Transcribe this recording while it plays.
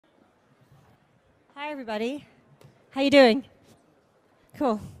Hi, everybody. How you doing?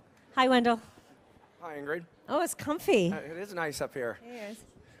 Cool. Hi, Wendell. Hi, Ingrid. Oh, it's comfy. It is nice up here. It is.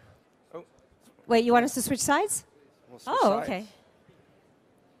 Oh, Wait, you want us to switch sides? we'll switch Oh, sides. okay.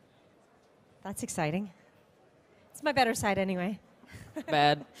 That's exciting. It's my better side anyway.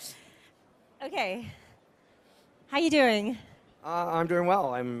 Bad. Okay. How you doing? I'm doing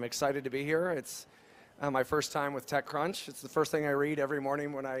well. I'm excited to be here. It's my first time with TechCrunch. It's the first thing I read every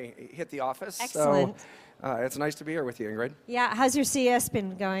morning when I hit the office. Excellent. So it's nice to be here with you, Ingrid. Yeah, how's your CES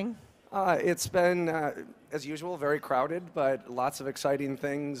been going? It's been, as usual, very crowded, but lots of exciting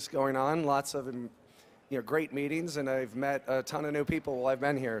things going on, lots of great meetings, and I've met a ton of new people while I've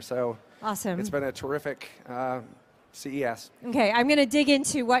been here. So Awesome. it's been a terrific CES. Okay, I'm going to dig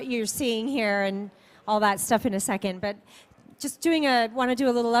into what you're seeing here and all that stuff in a second, but just want to do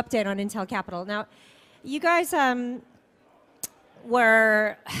a little update on Intel Capital. Now, you guys have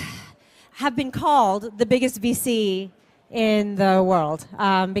been called the biggest VC in the world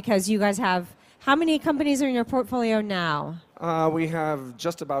because you guys have, how many companies are in your portfolio now? We have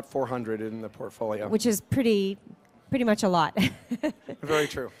just about 400 in the portfolio. Which is pretty much a lot. Very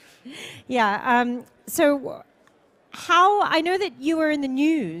true. Yeah. So I know that you were in the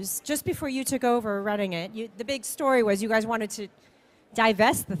news just before you took over running it. The big story was you guys wanted to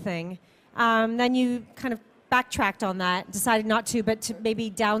divest the thing. Then you kind of backtracked on that, decided not to, but to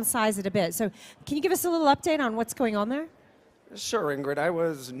maybe downsize it a bit. So can you give us a little update on what's going on there? Sure, Ingrid. I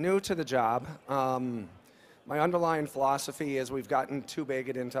was new to the job. My underlying philosophy is we've gotten too big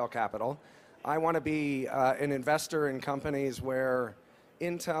at Intel Capital. I want to be an investor in companies where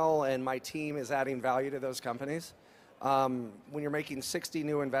Intel and my team is adding value to those companies. When you're making 60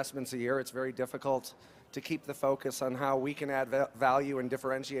 new investments a year, it's very difficult to keep the focus on how we can add value and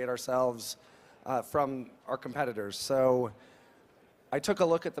differentiate ourselves from our competitors. So I took a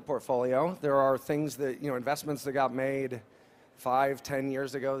look at the portfolio. There are things that, investments that got made 5, 10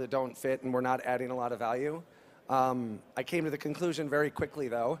 years ago that don't fit and we're not adding a lot of value. I came to the conclusion very quickly,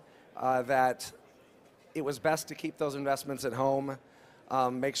 though, that it was best to keep those investments at home,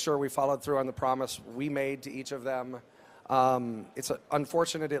 make sure we followed through on the promise we made to each of them. It's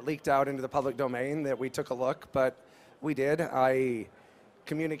unfortunate it leaked out into the public domain that we took a look, but we did. I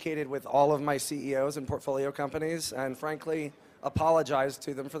communicated with all of my CEOs and portfolio companies and frankly apologized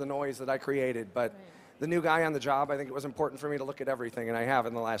to them for the noise that I created. But the new guy on the job, I think it was important for me to look at everything, and I have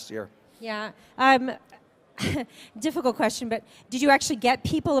in the last year. Yeah. Difficult question, but did you actually get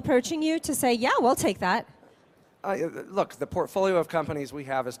people approaching you to say, yeah, we'll take that? Look, the portfolio of companies we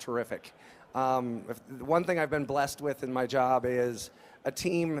have is terrific. One thing I've been blessed with in my job is a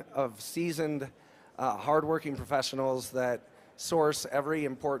team of seasoned, hardworking professionals that source every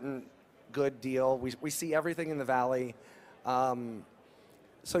important good deal. We see everything in the Valley.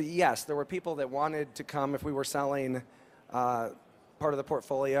 So yes, there were people that wanted to come if we were selling part of the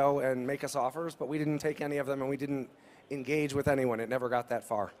portfolio and make us offers, but we didn't take any of them and we didn't engage with anyone. It never got that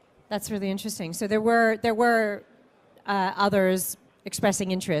far. That's really interesting. So there were others expressing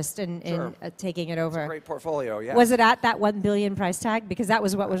interest in Sure. Taking it over. It's a great portfolio, yeah. Was it at that $1 billion price tag? Because that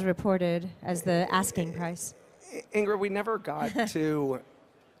was what was reported as the asking price. Ingrid, we never got to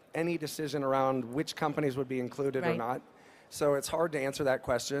any decision around which companies would be included or not. So it's hard to answer that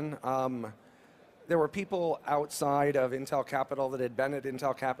question. There were people outside of Intel Capital that had been at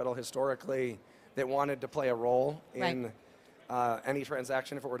Intel Capital historically that wanted to play a role in any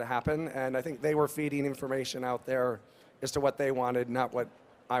transaction if it were to happen. And I think they were feeding information out there as to what they wanted, not what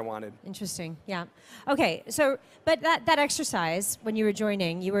I wanted. Interesting, yeah. Okay, so, but that exercise, when you were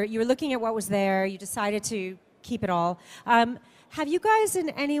joining, you were looking at what was there, you decided to keep it all. Have you guys in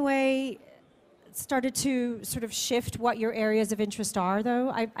any way started to sort of shift what your areas of interest are, though?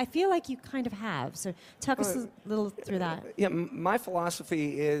 I feel like you kind of have, so talk us a little through that. Yeah, my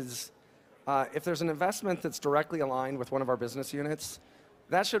philosophy is if there's an investment that's directly aligned with one of our business units,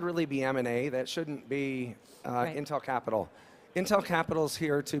 that should really be M&A. That shouldn't be Intel Capital. Intel Capital is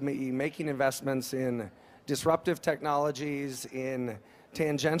here to be making investments in disruptive technologies, in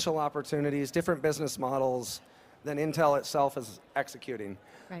tangential opportunities, different business models than Intel itself is executing.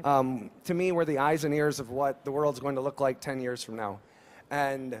 Right. To me, we're the eyes and ears of what the world's going to look like 10 years from now.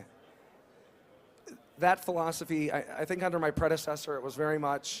 And that philosophy, I think under my predecessor, it was very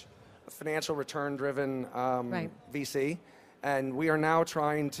much a financial return-driven VC. And we are now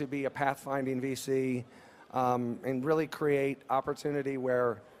trying to be a pathfinding VC and really create opportunity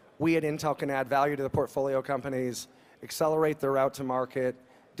where we at Intel can add value to the portfolio companies, accelerate their route to market,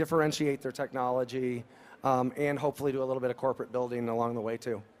 differentiate their technology, and hopefully do a little bit of corporate building along the way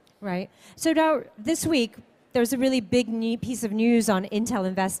too. Right. So now, this week, there was a really big piece of news on Intel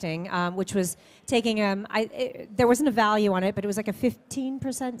investing, which was taking there wasn't a value on it, but it was like a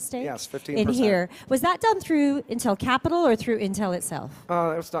 15% stake. Yes, 15%. In here. Was that done through Intel Capital or through Intel itself? It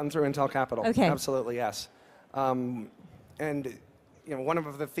was done through Intel Capital. Okay. Absolutely, yes. And one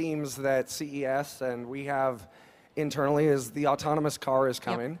of the themes that CES and we have internally is the autonomous car is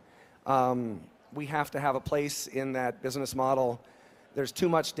coming. Yep. We have to have a place in that business model. There's too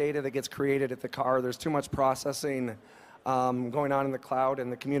much data that gets created at the car. There's too much processing going on in the cloud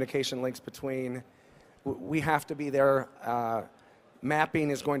and the communication links between. We have to be there. Mapping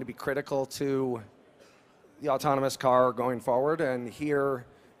is going to be critical to the autonomous car going forward, and here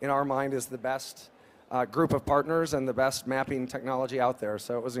in our mind is the best group of partners and the best mapping technology out there.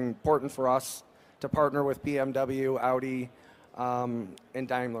 So it was important for us to partner with BMW, Audi, and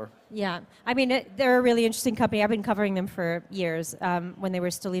Daimler. Yeah, I mean, they're a really interesting company. I've been covering them for years when they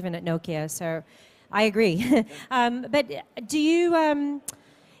were still even at Nokia, so I agree. But do you,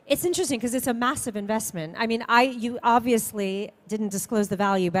 it's interesting because it's a massive investment. I mean, you obviously didn't disclose the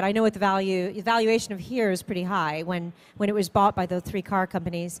value, but I know what the valuation of here is pretty high when it was bought by the 3 car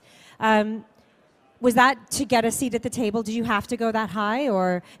companies. Was that to get a seat at the table? Did you have to go that high,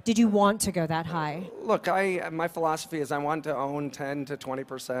 or did you want to go that high? Look, my philosophy is I want to own 10 to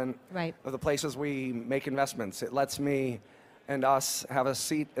 20% right. of the places we make investments. It lets me and us have a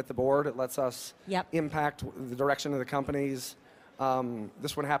seat at the board. It lets us yep. impact the direction of the companies.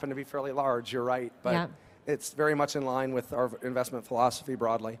 This one happened to be fairly large, you're right, but yep. It's very much in line with our investment philosophy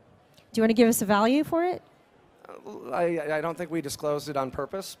broadly. Do you want to give us a value for it? I don't think we disclosed it on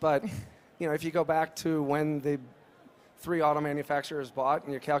purpose, but if you go back to when the 3 auto manufacturers bought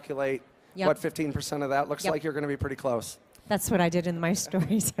and you calculate yep. what 15% of that looks yep. like, you're going to be pretty close. That's what I did in my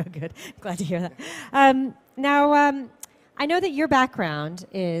story, so good. Glad to hear that. Now, I know that your background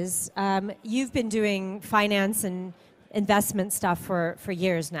is, you've been doing finance and investment stuff for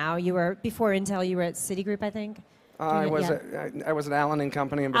years now. You were, before Intel, you were at Citigroup, I think? I was at Allen &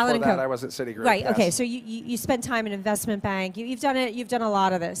 Company, and before that I was at Citigroup. Right, yes. okay, so you spent time in investment bank. You've done a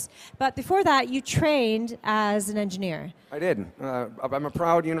lot of this. But before that, you trained as an engineer. I did. I'm a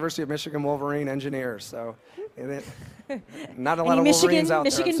proud University of Michigan Wolverine engineer, so not a lot of Wolverines out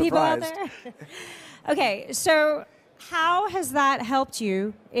Michigan there. People out there? Okay, so how has that helped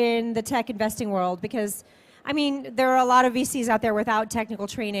you in the tech investing world? Because I mean, there are a lot of VCs out there without technical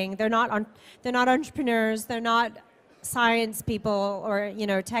training. They're not entrepreneurs. They're not science people or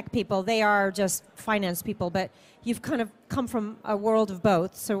tech people. They are just finance people. But you've kind of come from a world of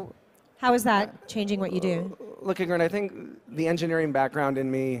both. So how is that changing what you do? Look, Ingrid, I think the engineering background in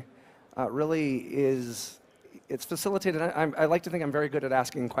me really it's facilitated. I like to think I'm very good at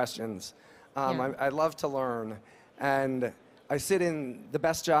asking questions. I love to learn, and I sit in the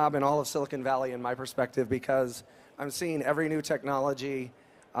best job in all of Silicon Valley in my perspective because I'm seeing every new technology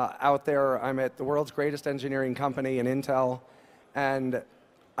out there. I'm at the world's greatest engineering company in Intel, and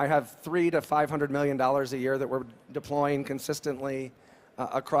I have $300 to $500 million a year that we're deploying consistently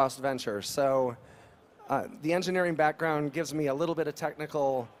across ventures. So the engineering background gives me a little bit of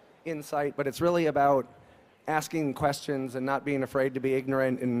technical insight, but it's really about asking questions and not being afraid to be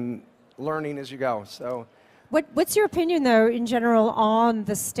ignorant and learning as you go. So. What's your opinion, though, in general, on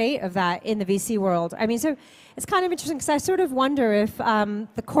the state of that in the VC world? I mean, so it's kind of interesting because I sort of wonder if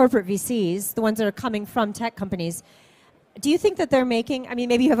the corporate VCs, the ones that are coming from tech companies, do you think that they're making, I mean,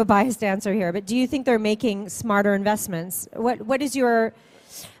 maybe you have a biased answer here, but do you think they're making smarter investments? What's yours?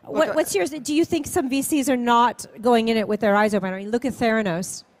 Do you think some VCs are not going in it with their eyes open? I mean, look at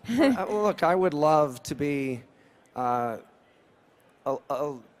Theranos. Look, I would love to be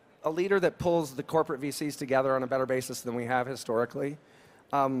a leader that pulls the corporate VCs together on a better basis than we have historically.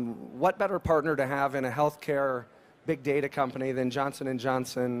 What better partner to have in a healthcare big data company than Johnson &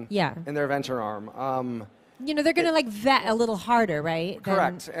 Johnson and their venture arm? They're going to vet a little harder, right?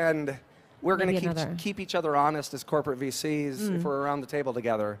 Correct. And we're going to keep each other honest as corporate VCs if we're around the table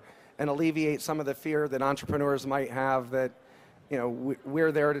together and alleviate some of the fear that entrepreneurs might have that,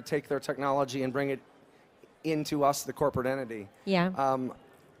 we're there to take their technology and bring it into us, the corporate entity. Yeah.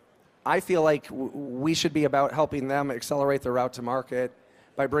 I feel like we should be about helping them accelerate their route to market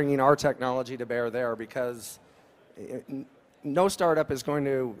by bringing our technology to bear there, because no startup is going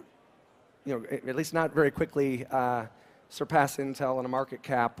to, at least not very quickly, surpass Intel in a market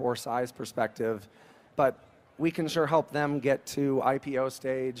cap or size perspective. But we can sure help them get to IPO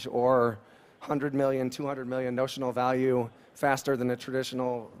stage or 100 million, 200 million notional value faster than a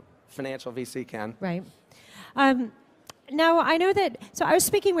traditional financial VC can. Right. now, I know that, so I was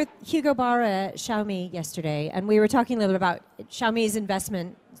speaking with Hugo Barra at Xiaomi yesterday, and we were talking a little bit about Xiaomi's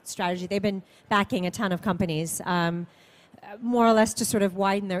investment strategy. They've been backing a ton of companies, more or less to sort of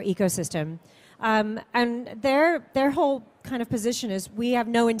widen their ecosystem. And their whole kind of position is we have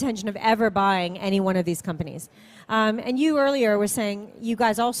no intention of ever buying any one of these companies. And you earlier were saying you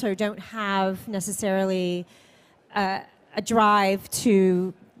guys also don't have necessarily a drive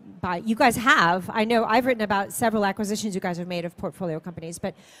to buy. You guys have. I know I've written about several acquisitions you guys have made of portfolio companies,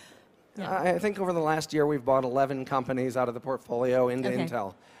 but yeah. I think over the last year we've bought 11 companies out of the portfolio into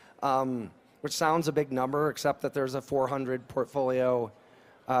Intel, which sounds a big number, except that there's a 400 portfolio,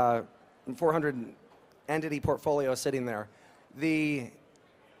 400 entity portfolio sitting there. There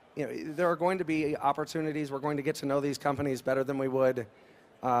are going to be opportunities. We're going to get to know these companies better than we would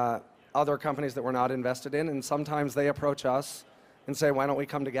other companies that we're not invested in, and sometimes they approach us and say, why don't we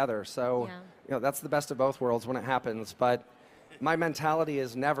come together? So that's the best of both worlds when it happens. But my mentality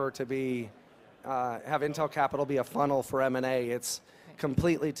is never to be have Intel Capital be a funnel for M&A. It's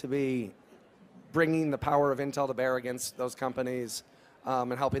completely to be bringing the power of Intel to bear against those companies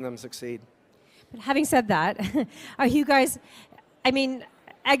and helping them succeed. But having said that, are you guys, I mean,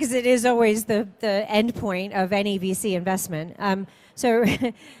 exit is always the end point of any VC investment. So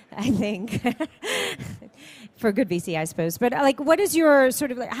I think, for a good VC, I suppose. But like, what is your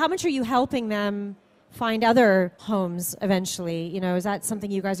sort of, like, how much are you helping them find other homes eventually? You know, is that something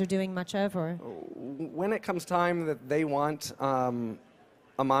you guys are doing much of, or? When it comes time that they want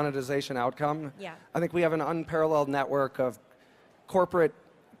a monetization outcome, I think we have an unparalleled network of corporate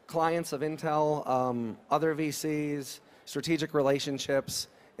clients of Intel, other VCs, strategic relationships,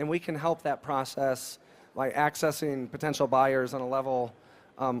 and we can help that process by accessing potential buyers on a level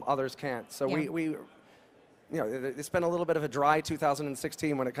others can't. So it's been a little bit of a dry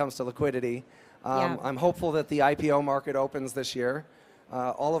 2016 when it comes to liquidity. I'm hopeful that the IPO market opens this year.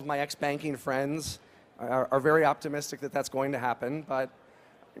 All of my ex-banking friends are very optimistic that that's going to happen, but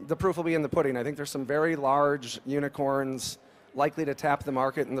the proof will be in the pudding. I think there's some very large unicorns likely to tap the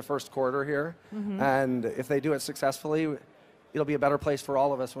market in the first quarter here, and if they do it successfully, it'll be a better place for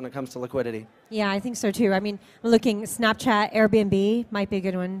all of us when it comes to liquidity. Yeah, I think so too. I mean, looking Snapchat, Airbnb might be a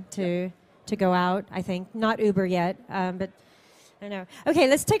good one to go out, I think. Not Uber yet, but I know. Okay,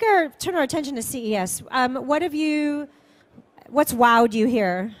 let's turn our attention to CES. What's wowed you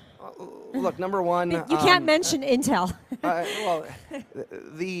here? Look, number one... You can't mention Intel. Well,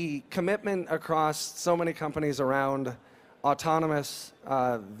 the commitment across so many companies around autonomous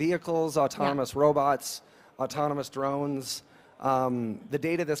vehicles, autonomous robots, autonomous drones, the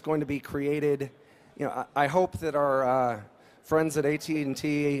data that's going to be created. I hope that our friends at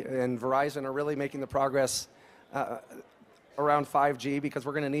AT&T and Verizon are really making the progress around 5G, because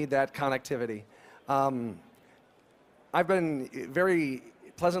we're going to need that connectivity. I've been very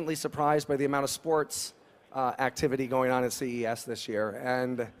pleasantly surprised by the amount of sports activity going on at CES this year,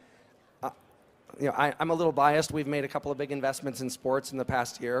 and I'm a little biased. We've made a couple of big investments in sports in the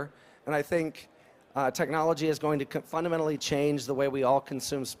past year, and I think technology is going to fundamentally change the way we all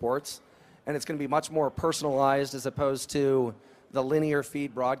consume sports, and it's going to be much more personalized as opposed to the linear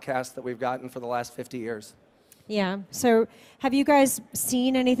feed broadcast that we've gotten for the last 50 years. Yeah, so have you guys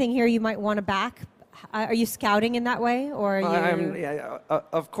seen anything here you might want to back? Are you scouting in that way, or are you?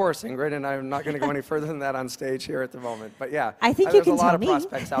 Of course, Ingrid, and I'm not going to go any further than that on stage here at the moment. But yeah, I think you can there's a lot of me.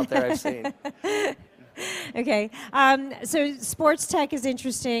 prospects out there I've seen. Okay, so sports tech is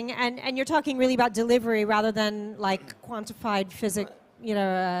interesting, and you're talking really about delivery rather than like quantified physics,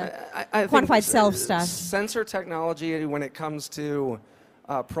 quantified self stuff. Sensor technology, when it comes to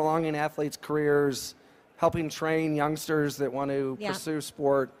prolonging athletes' careers, helping train youngsters that want to pursue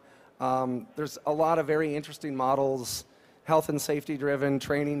sport. There's a lot of very interesting models, health and safety driven,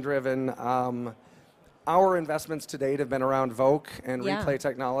 training driven. Our investments to date have been around Voke and replay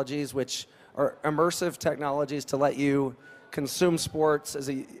technologies, which are immersive technologies to let you consume sports as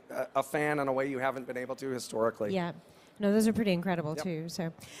a fan in a way you haven't been able to historically. Yeah, no, those are pretty incredible too.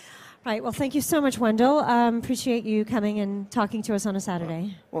 So, right, well, thank you so much, Wendell. Appreciate you coming and talking to us on a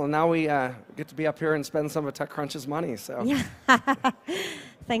Saturday. Well, now we get to be up here and spend some of TechCrunch's money. So. Yeah.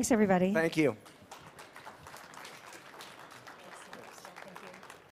 Thanks, everybody. Thank you.